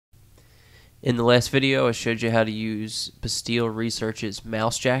In the last video, I showed you how to use Bastille Research's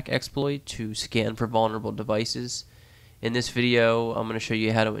MouseJack exploit to scan for vulnerable devices. In this video, I'm going to show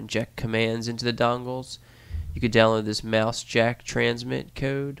you how to inject commands into the dongles. You could download this MouseJack transmit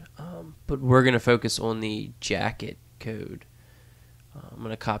code, but we're going to focus on the Jackit code. I'm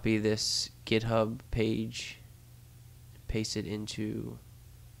going to copy this GitHub page, paste it into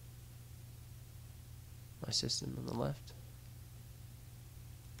my system on the left.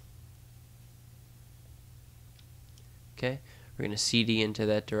 Okay, we're going to cd into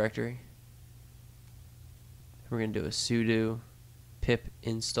that directory. We're going to do a sudo pip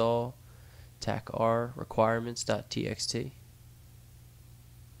install -r requirements.txt.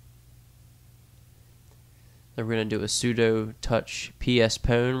 Then we're going to do a sudo touch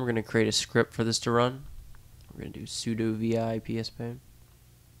pspwn. We're going to create a script for this to run. We're going to do sudo vi pspwn.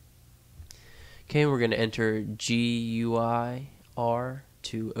 Okay, we're going to enter GUIR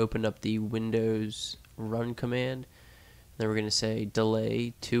to open up the Windows run command. Then we're going to say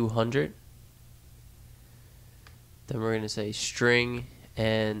delay 200. Then we're going to say string,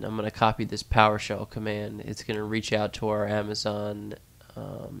 and I'm going to copy this PowerShell command. It's going to reach out to our Amazon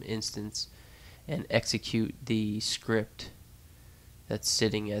instance and execute the script that's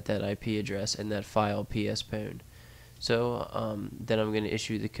sitting at that IP address and that file pspwn. So then I'm going to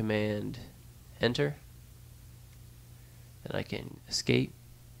issue the command enter. Then I can escape,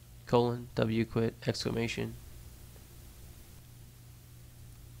 wquit, exclamation.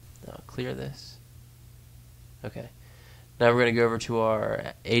 I'll clear this. Okay. Now we're going to go over to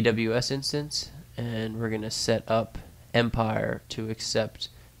our AWS instance, and we're going to set up Empire to accept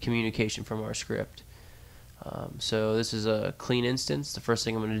communication from our script. So this is a clean instance. The first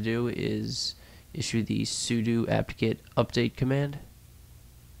thing I'm going to do is issue the sudo apt-get update command.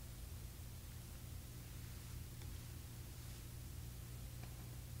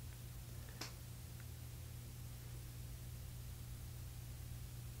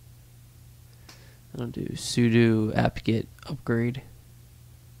 I'll do sudo apt-get upgrade.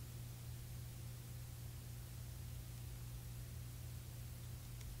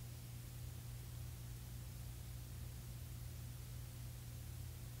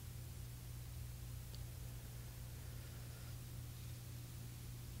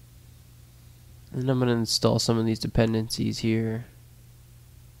 And I'm going to install some of these dependencies here.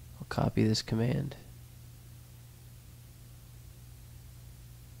 I'll copy this command.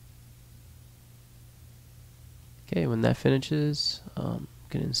 Okay, when that finishes, I'm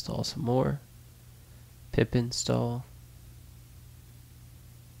going to install some more. Pip install.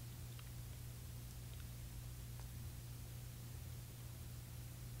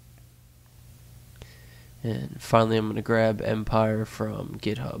 And finally, I'm going to grab Empire from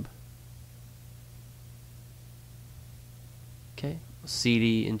GitHub. Okay,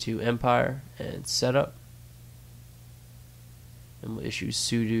 cd into Empire and setup. And we'll issue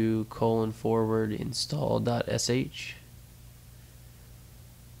sudo :/ install.sh.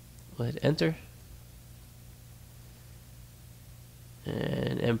 We'll hit enter.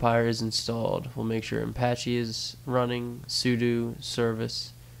 And Empire is installed. We'll make sure Apache is running. Sudo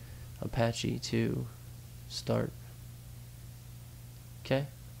service Apache to start. Okay.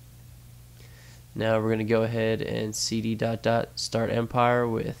 Now we're going to go ahead and cd start Empire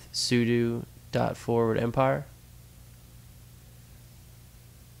with sudo // Empire.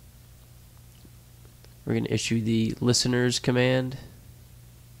 We're going to issue the listeners command.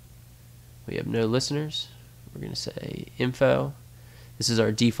 We have no listeners. We're going to say info. This is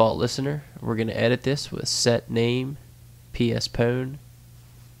our default listener. We're going to edit this with set name pspwn.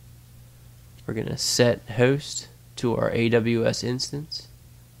 We're going to set host to our AWS instance.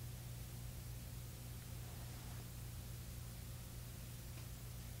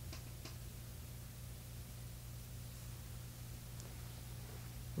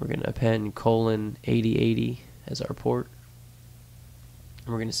 We're going to append :8080 as our port. And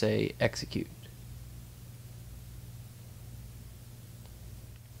we're going to say execute.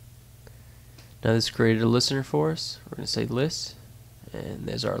 Now this created a listener for us. We're going to say list, and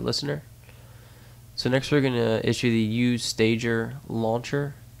there's our listener. So next we're going to issue the Usestager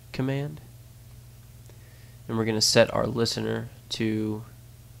launcher command. And we're going to set our listener to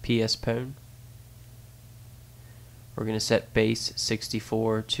pspwn. We're going to set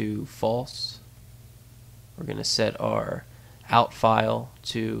Base64 to false. We're going to set our Outfile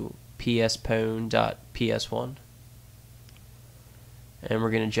to pspwn.ps1. And we're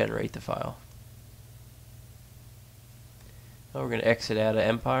going to generate the file. Now we're going to exit out of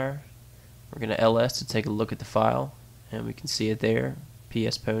Empire. We're going to ls to take a look at the file, and we can see it there,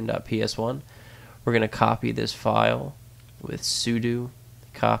 pspwn.ps1. We're going to copy this file with sudo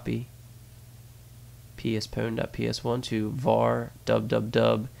copy pspwn.ps1 to var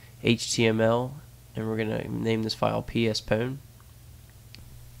dub html, and we're going to name this file pspwn.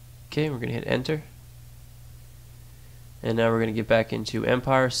 Okay, we're going to hit enter. And now we're going to get back into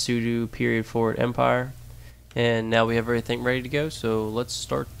Empire, sudo /empire, and now we have everything ready to go, so let's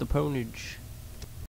start the pwnage.